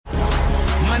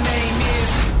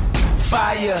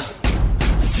Fire,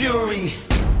 fury,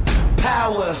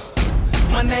 power.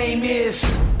 My name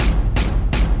is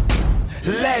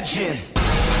Legend.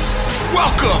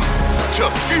 Welcome to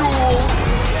Fuel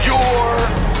Your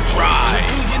Drive.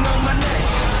 Do you know my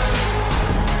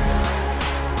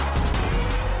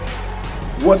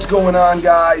name? What's going on,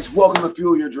 guys? Welcome to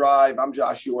Fuel Your Drive. I'm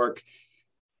Josh York.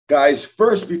 Guys,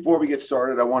 first, before we get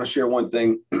started, I want to share one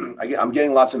thing. I'm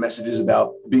getting lots of messages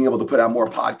about being able to put out more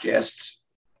podcasts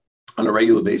on a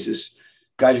regular basis.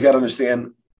 Guys, you got to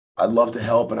understand, I'd love to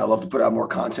help and I love to put out more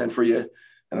content for you. And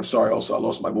I'm sorry also, I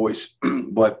lost my voice,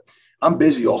 but I'm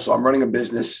busy also. I'm running a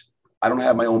business. I don't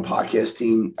have my own podcast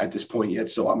team at this point yet,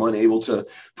 so I'm unable to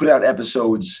put out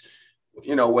episodes,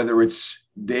 whether it's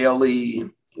daily,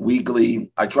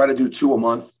 weekly. I try to do 2 a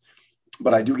month,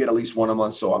 but I do get at least 1 a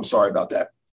month, so I'm sorry about that.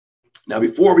 Now,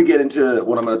 before we get into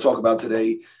what I'm going to talk about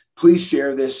today, please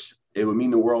share this. It would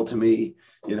mean the world to me.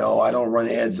 I don't run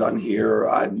ads on here.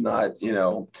 I'm not,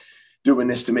 doing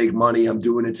this to make money. I'm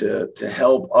doing it to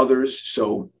help others.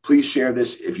 So please share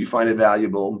this if you find it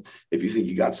valuable, if you think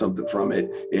you got something from it,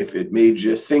 if it made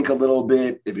you think a little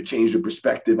bit, if it changed your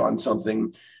perspective on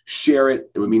something, share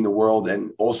it. It would mean the world.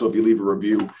 And also, if you leave a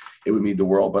review, it would mean the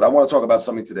world. But I want to talk about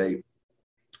something today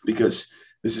because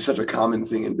this is such a common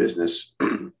thing in business.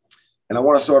 And I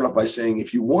want to start off by saying,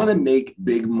 if you want to make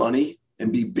big money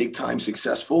and be big time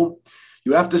successful,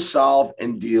 you have to solve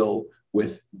and deal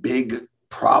with big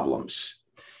problems.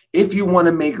 If you want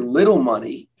to make little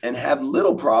money and have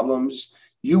little problems,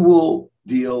 you will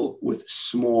deal with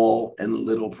small and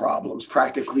little problems,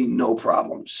 practically no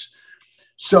problems.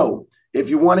 So if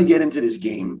you want to get into this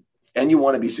game and you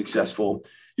want to be successful,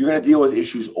 you're going to deal with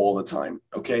issues all the time.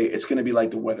 Okay. It's going to be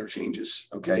like the weather changes.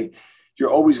 Okay.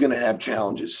 You're always going to have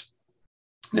challenges.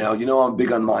 Now, I'm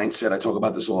big on mindset. I talk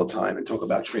about this all the time and talk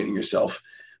about training yourself,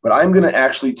 but I'm going to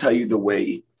actually tell you the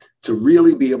way to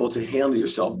really be able to handle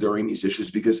yourself during these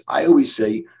issues, because I always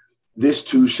say this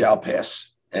too shall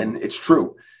pass. And it's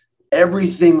true.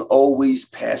 Everything always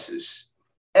passes,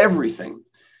 everything,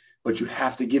 but you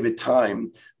have to give it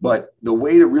time. But the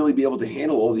way to really be able to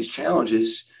handle all these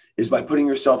challenges is by putting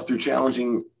yourself through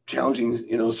challenging,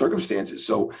 circumstances.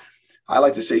 So I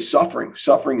like to say suffering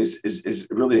is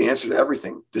really the answer to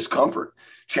everything. Discomfort,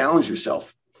 challenge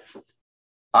yourself.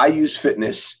 I use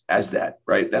fitness as that,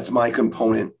 right? That's my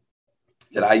component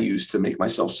that I use to make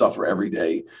myself suffer every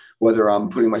day, whether I'm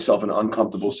putting myself in an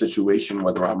uncomfortable situation,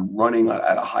 whether I'm running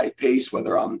at a high pace,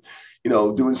 whether I'm,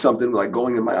 doing something like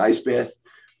going in my ice bath.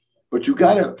 But you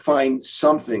got to find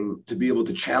something to be able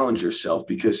to challenge yourself,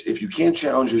 because if you can't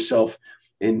challenge yourself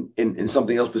in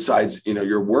something else besides,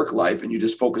 your work life, and you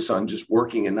just focus on just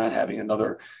working and not having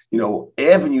another,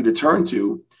 avenue to turn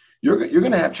to, you're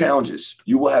going to have challenges.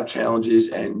 You will have challenges,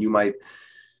 and you might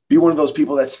be one of those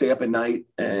people that stay up at night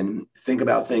and think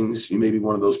about things. You may be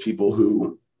one of those people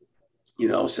who,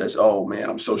 says, oh man,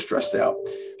 I'm so stressed out.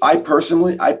 I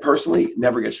personally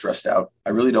never get stressed out.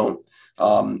 I really don't.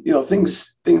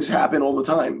 Things happen all the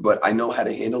time, but I know how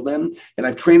to handle them. And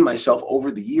I've trained myself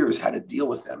over the years how to deal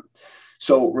with them.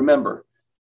 So remember,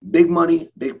 big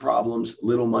money, big problems,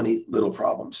 little money, little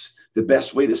problems. The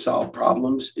best way to solve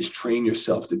problems is train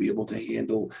yourself to be able to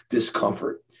handle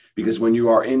discomfort. Because when you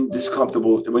are in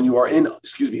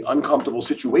uncomfortable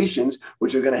situations,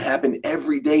 which are going to happen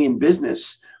every day in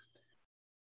business,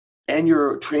 and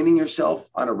you're training yourself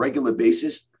on a regular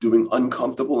basis, doing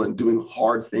uncomfortable and doing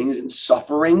hard things and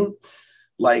suffering,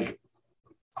 like,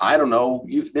 I don't know,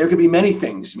 there could be many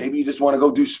things. Maybe you just want to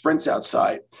go do sprints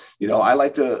outside. I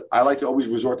like to always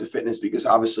resort to fitness, because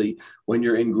obviously when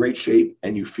you're in great shape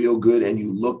and you feel good and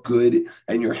you look good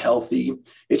and you're healthy,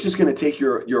 it's just going to take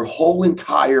your whole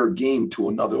entire game to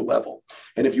another level.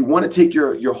 And if you want to take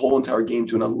your whole entire game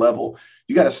to another level,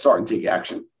 you got to start and take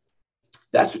action.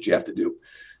 That's what you have to do.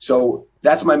 So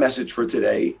that's my message for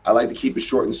today. I like to keep it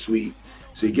short and sweet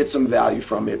so you get some value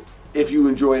from it. If you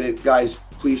enjoyed it, guys,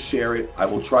 please share it. I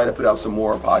will try to put out some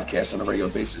more podcasts on a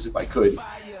regular basis if I could.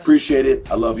 Appreciate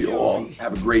it. I love you all.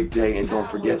 Have a great day. And don't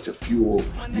forget to fuel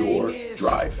your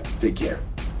drive. Take care.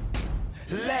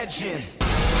 Legend.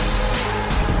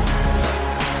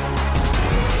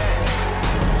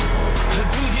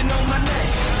 Do you know my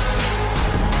name?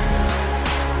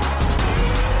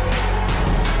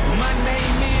 My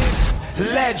name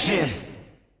is Legend.